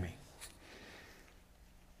with the enemy.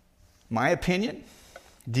 My opinion,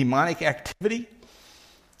 demonic activity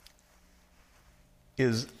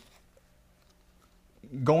is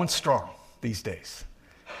going strong these days.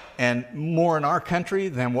 And more in our country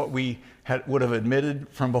than what we would have admitted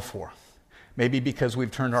from before. Maybe because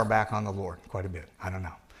we've turned our back on the Lord quite a bit. I don't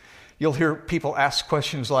know. You'll hear people ask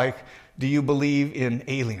questions like, do you believe in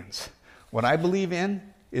aliens? What I believe in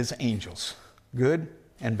is angels, good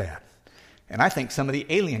and bad. And I think some of the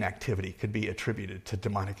alien activity could be attributed to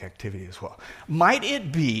demonic activity as well. Might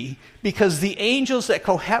it be because the angels that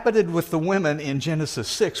cohabited with the women in Genesis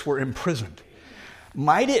 6 were imprisoned?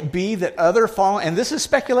 Might it be that other fallen, and this is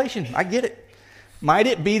speculation, I get it. Might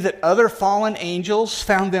it be that other fallen angels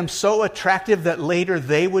found them so attractive that later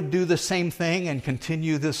they would do the same thing and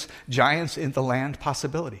continue this giants in the land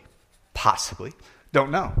possibility? Possibly.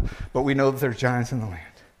 Don't know. But we know that there's giants in the land.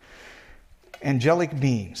 Angelic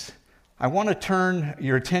beings. I want to turn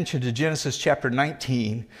your attention to Genesis chapter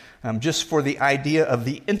 19, just for the idea of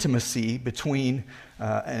the intimacy between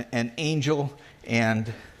an angel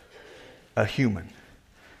and a human.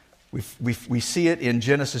 We see it in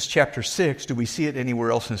Genesis chapter 6. Do we see it anywhere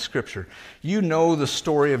else in Scripture? You know the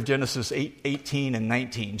story of Genesis 18 and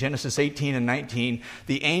 19. Genesis 18 and 19,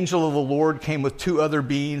 the angel of the Lord came with two other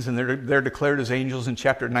beings, and they're declared as angels in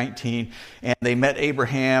chapter 19. And they met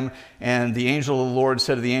Abraham, and the angel of the Lord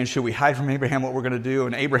said to the angel, should we hide from Abraham what we're going to do?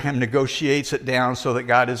 And Abraham negotiates it down so that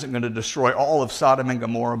God isn't going to destroy all of Sodom and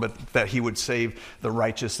Gomorrah, but that he would save the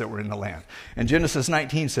righteous that were in the land. And Genesis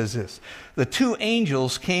 19 says this, the two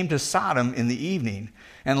angels came to Sodom in the evening,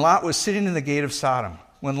 and Lot was sitting in the gate of Sodom.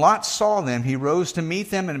 When Lot saw them, he rose to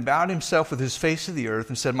meet them and bowed himself with his face to the earth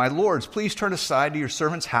and said, my lords, please turn aside to your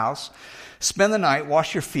servant's house, spend the night,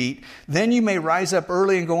 wash your feet, then you may rise up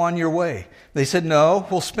early and go on your way. They said, no,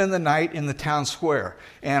 we'll spend the night in the town square.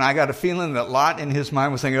 And I got a feeling that Lot in his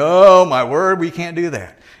mind was thinking, oh my word, we can't do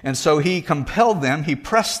that. And so he compelled them, he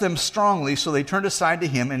pressed them strongly, so they turned aside to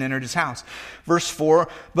him and entered his house. Verse 4,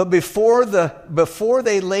 but before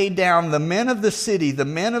they laid down, the men of the city, the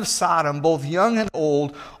men of Sodom, both young and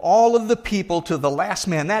old, all of the people to the last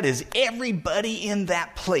man, that is everybody in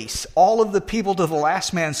that place, all of the people to the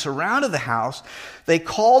last man surrounded the house. They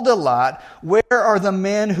called to Lot, where are the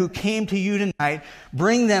men who came to you tonight?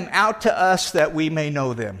 Bring them out to us that we may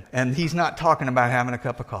know them. And he's not talking about having a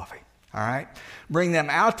cup of coffee. All right? Bring them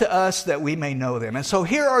out to us that we may know them. And so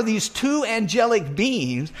here are these two angelic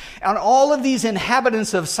beings and all of these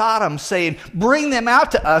inhabitants of Sodom saying, bring them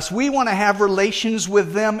out to us. We want to have relations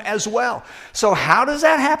with them as well. So how does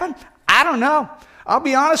that happen? I don't know. I'll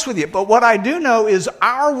be honest with you. But what I do know is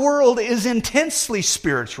our world is intensely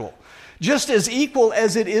spiritual, just as equal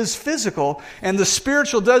as it is physical. And the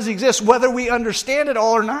spiritual does exist whether we understand it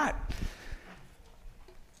all or not.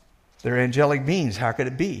 They're angelic beings. How could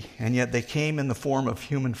it be? And yet they came in the form of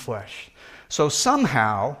human flesh. So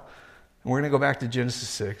somehow, and we're going to go back to Genesis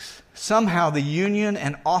 6, somehow the union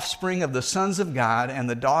and offspring of the sons of God and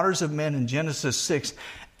the daughters of men in Genesis 6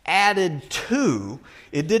 added to,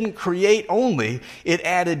 it didn't create only, it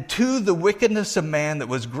added to the wickedness of man that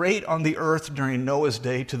was great on the earth during Noah's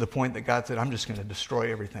day, to the point that God said, I'm just going to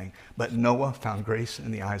destroy everything. But Noah found grace in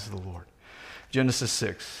the eyes of the Lord. Genesis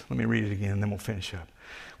 6, let me read it again, then we'll finish up.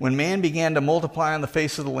 When man began to multiply on the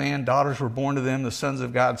face of the land, daughters were born to them. The sons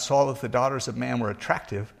of God saw that the daughters of man were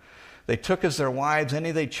attractive. They took as their wives any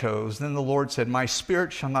they chose. Then the Lord said, my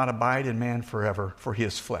spirit shall not abide in man forever, for he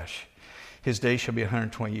is flesh. His days shall be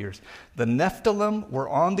 120 years. The Nephilim were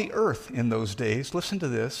on the earth in those days. Listen to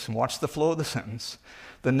this and watch the flow of the sentence.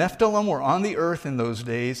 The Nephilim were on the earth in those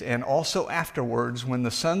days, and also afterwards, when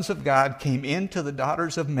the sons of God came into the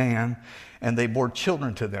daughters of man, and they bore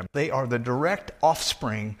children to them. They are the direct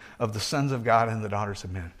offspring of the sons of God and the daughters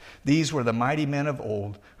of men. These were the mighty men of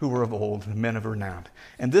old, who were of old, the men of renown.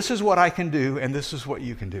 And this is what I can do, and this is what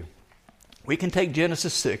you can do. We can take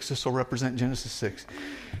Genesis 6, this will represent Genesis 6,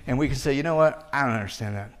 and we can say, you know what, I don't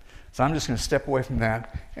understand that. So I'm just going to step away from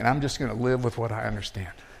that, and I'm just going to live with what I understand.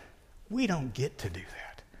 We don't get to do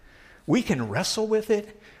that. We can wrestle with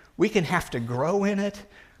it, we can have to grow in it,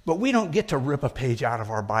 but we don't get to rip a page out of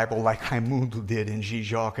our Bible like Raimundo did in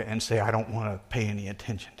Jijaka and say, I don't want to pay any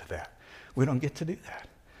attention to that. We don't get to do that.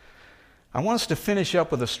 I want us to finish up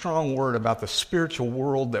with a strong word about the spiritual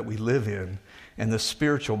world that we live in and the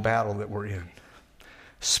spiritual battle that we're in.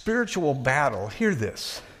 Spiritual battle, hear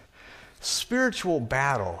this. Spiritual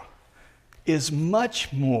battle is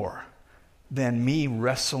much more than me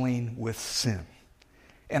wrestling with sin.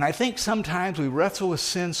 And I think sometimes we wrestle with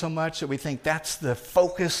sin so much that we think that's the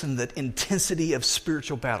focus and the intensity of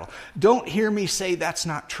spiritual battle. Don't hear me say that's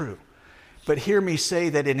not true, but hear me say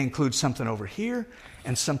that it includes something over here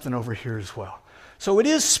and something over here as well. So it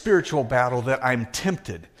is spiritual battle that I'm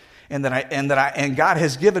tempted, and God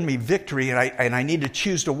has given me victory, and I need to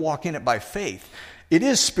choose to walk in it by faith. It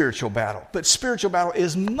is spiritual battle, but spiritual battle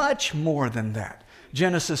is much more than that.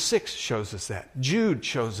 Genesis 6 shows us that. Jude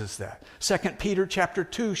shows us that. 2 Peter chapter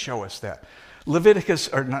 2 shows us that. Genesis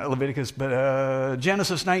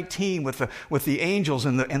 19 with the angels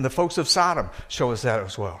and the folks of Sodom show us that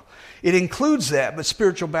as well. It includes that, but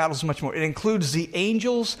spiritual battle is much more. It includes the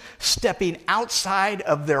angels stepping outside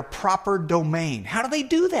of their proper domain. How do they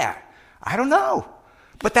do that? I don't know,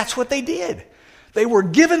 but that's what they did. They were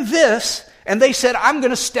given this, and they said, I'm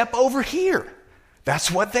going to step over here.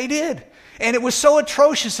 That's what they did. And it was so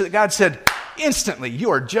atrocious that God said, instantly, you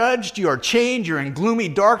are judged, you are chained, you're in gloomy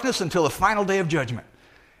darkness until the final day of judgment.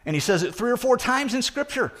 And he says it 3 or 4 times in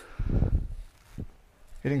Scripture.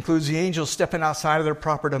 It includes the angels stepping outside of their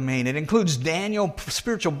proper domain. It includes Daniel,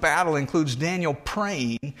 spiritual battle includes Daniel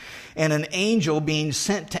praying and an angel being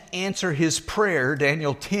sent to answer his prayer,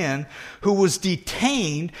 Daniel 10, who was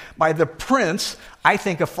detained by the prince, I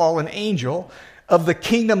think a fallen angel, of the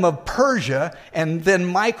kingdom of Persia, and then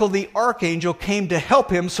Michael the archangel came to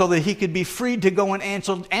help him so that he could be freed to go and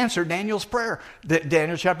answer Daniel's prayer,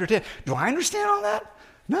 Daniel chapter 10. Do I understand all that?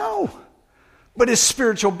 No. But it's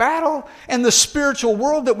spiritual battle, and the spiritual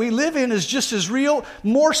world that we live in is just as real,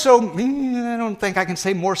 more so, I don't think I can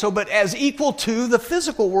say more so, but as equal to the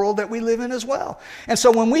physical world that we live in as well. And so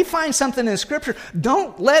when we find something in Scripture,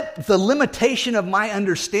 don't let the limitation of my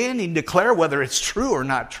understanding declare whether it's true or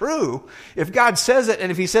not true. If God says it, and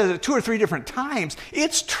if He says it 2 or 3 different times,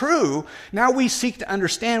 it's true. Now we seek to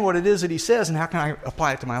understand what it is that He says, and how can I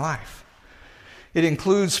apply it to my life? It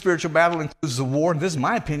includes spiritual battle, includes the war. This is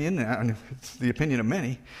my opinion, and it's the opinion of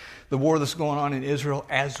many. The war that's going on in Israel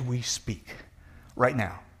as we speak, right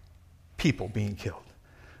now. People being killed.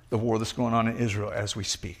 The war that's going on in Israel as we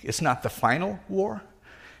speak. It's not the final war.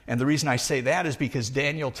 And the reason I say that is because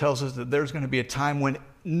Daniel tells us that there's going to be a time when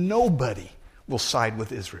nobody will side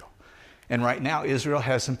with Israel. And right now, Israel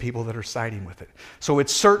has some people that are siding with it. So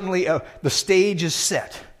it's certainly, the stage is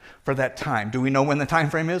set for that time. Do we know when the time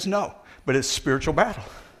frame is? No. But it's spiritual battle.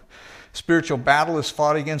 Spiritual battle is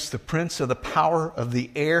fought against the prince of the power of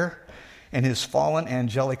the air and his fallen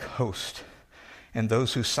angelic host and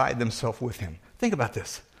those who side themselves with him. Think about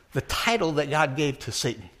this. The title that God gave to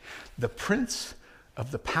Satan. The prince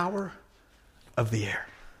of the power of the air.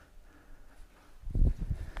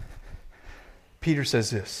 Peter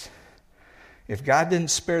says this. If God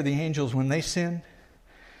didn't spare the angels when they sinned,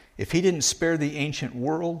 if He didn't spare the ancient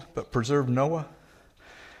world but preserved Noah,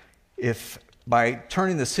 if by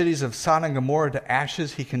turning the cities of Sodom and Gomorrah to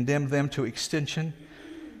ashes, He condemned them to extinction,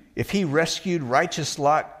 if He rescued righteous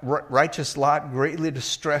Lot greatly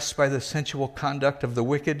distressed by the sensual conduct of the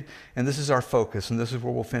wicked, and this is our focus, and this is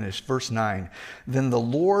where we'll finish, verse 9, then the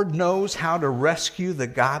Lord knows how to rescue the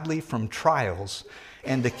godly from trials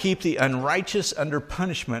and to keep the unrighteous under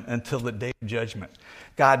punishment until the day of judgment.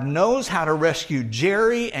 God knows how to rescue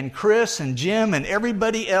Jerry and Chris and Jim and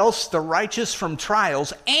everybody else, the righteous, from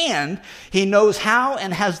trials, and He knows how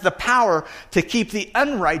and has the power to keep the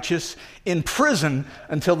unrighteous in prison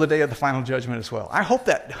until the day of the final judgment as well. I hope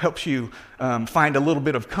that helps you find a little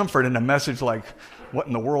bit of comfort in a message like, what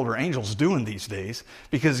in the world are angels doing these days?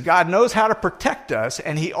 Because God knows how to protect us,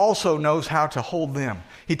 and He also knows how to hold them.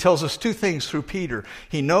 He tells us 2 things through Peter.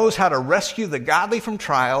 He knows how to rescue the godly from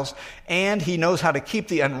trials, and He knows how to keep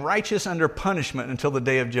the unrighteous under punishment until the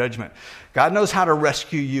day of judgment. God knows how to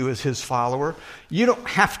rescue you as His follower. You don't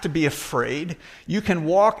have to be afraid. You can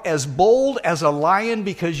walk as bold as a lion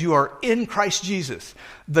because you are in Christ Jesus.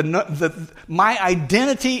 My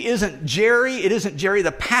identity isn't Jerry. It isn't Jerry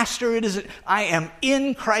the pastor. I am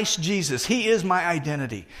in Christ Jesus. He is my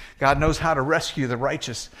identity. God knows how to rescue the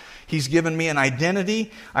righteous. He's given me an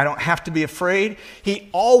identity. I don't have to be afraid. He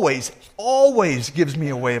always gives me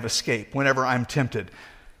a way of escape whenever I'm tempted.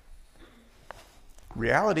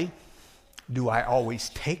 Reality, do I always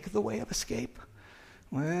take the way of escape?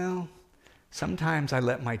 Well, sometimes I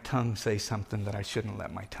let my tongue say something that I shouldn't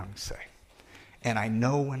let my tongue say. And I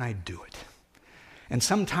know when I do it. And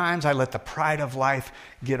sometimes I let the pride of life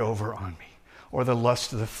get over on me, or the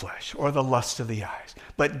lust of the flesh, or the lust of the eyes.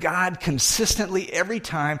 But God consistently, every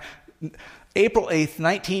time, April 8th,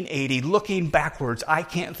 1980, looking backwards, I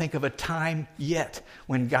can't think of a time yet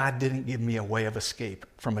when God didn't give me a way of escape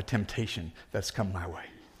from a temptation that's come my way.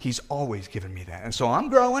 He's always given me that. And so I'm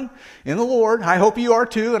growing in the Lord. I hope you are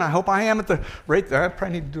too, and I hope I am at the rate. I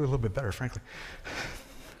probably need to do a little bit better, frankly.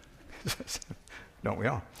 Don't we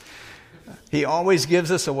all? He always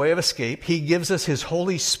gives us a way of escape. He gives us His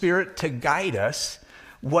Holy Spirit to guide us.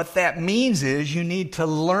 What that means is you need to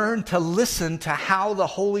learn to listen to how the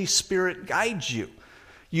Holy Spirit guides you.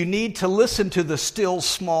 You need to listen to the still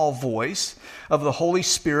small voice of the Holy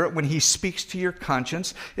Spirit when He speaks to your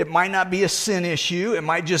conscience. It might not be a sin issue. It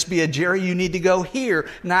might just be a, Jerry, you need to go here,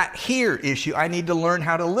 not here issue. I need to learn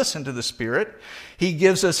how to listen to the Spirit. He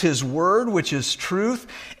gives us His word, which is truth.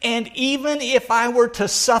 And even if I were to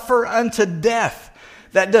suffer unto death,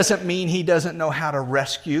 that doesn't mean He doesn't know how to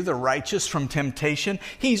rescue the righteous from temptation.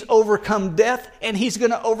 He's overcome death, and He's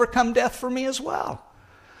going to overcome death for me as well.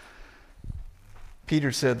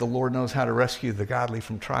 Peter said the Lord knows how to rescue the godly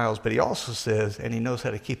from trials, but he also says, and He knows how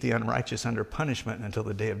to keep the unrighteous under punishment until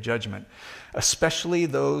the day of judgment, especially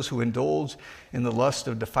those who indulge in the lust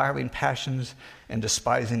of defiling passions and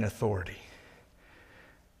despising authority.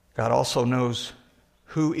 God also knows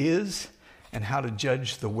who is and how to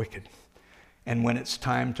judge the wicked, and when it's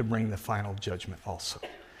time to bring the final judgment also.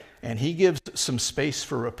 And He gives some space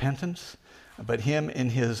for repentance, but Him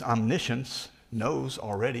in His omniscience knows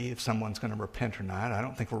already if someone's going to repent or not. I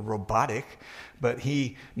don't think we're robotic, but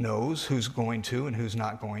He knows who's going to and who's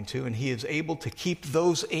not going to, and He is able to keep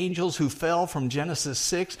those angels who fell from Genesis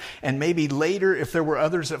 6, and maybe later, if there were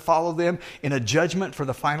others that followed them, in a judgment for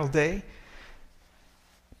the final day.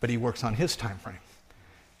 But He works on His time frame.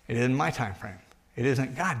 It isn't my time frame. It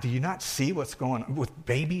isn't, God, do you not see what's going on? With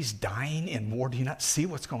babies dying in war, do you not see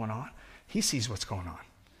what's going on? He sees what's going on.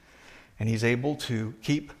 And He's able to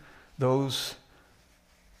keep those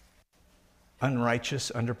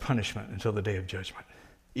unrighteous under punishment until the day of judgment.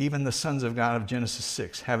 Even the sons of God of Genesis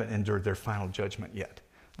 6 haven't endured their final judgment yet.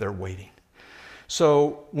 They're waiting.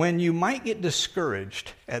 So when you might get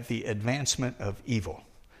discouraged at the advancement of evil,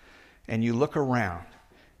 and you look around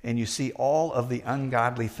and you see all of the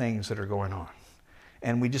ungodly things that are going on,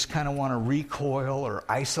 and we just kind of want to recoil or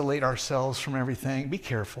isolate ourselves from everything, be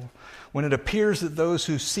careful. When it appears that those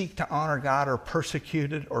who seek to honor God are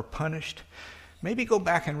persecuted or punished, maybe go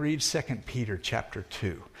back and read 2 Peter chapter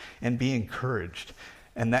 2 and be encouraged.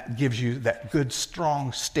 And that gives you that good,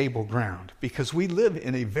 strong, stable ground. Because we live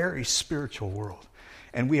in a very spiritual world.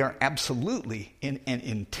 And we are absolutely in an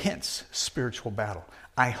intense spiritual battle.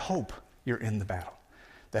 I hope you're in the battle.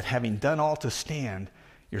 That having done all to stand,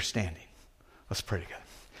 you're standing. Let's pray together.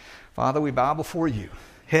 Father, we bow before You.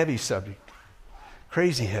 Heavy subject.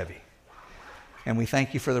 Crazy heavy. And we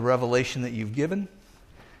thank You for the revelation that You've given.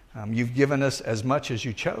 You've given us as much as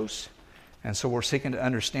You chose, and so we're seeking to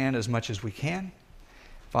understand as much as we can.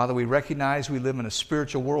 Father, we recognize we live in a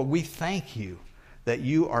spiritual world. We thank You that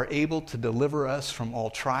You are able to deliver us from all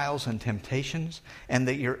trials and temptations, and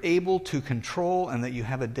that You're able to control, and that You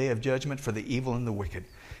have a day of judgment for the evil and the wicked.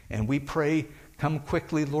 And we pray, come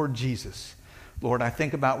quickly, Lord Jesus. Lord, I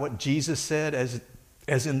think about what Jesus said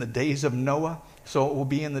as in the days of Noah, so it will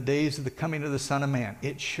be in the days of the coming of the Son of Man.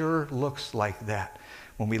 It sure looks like that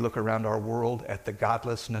when we look around our world at the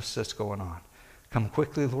godlessness that's going on. Come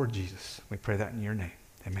quickly, Lord Jesus. We pray that in Your name.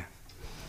 Amen.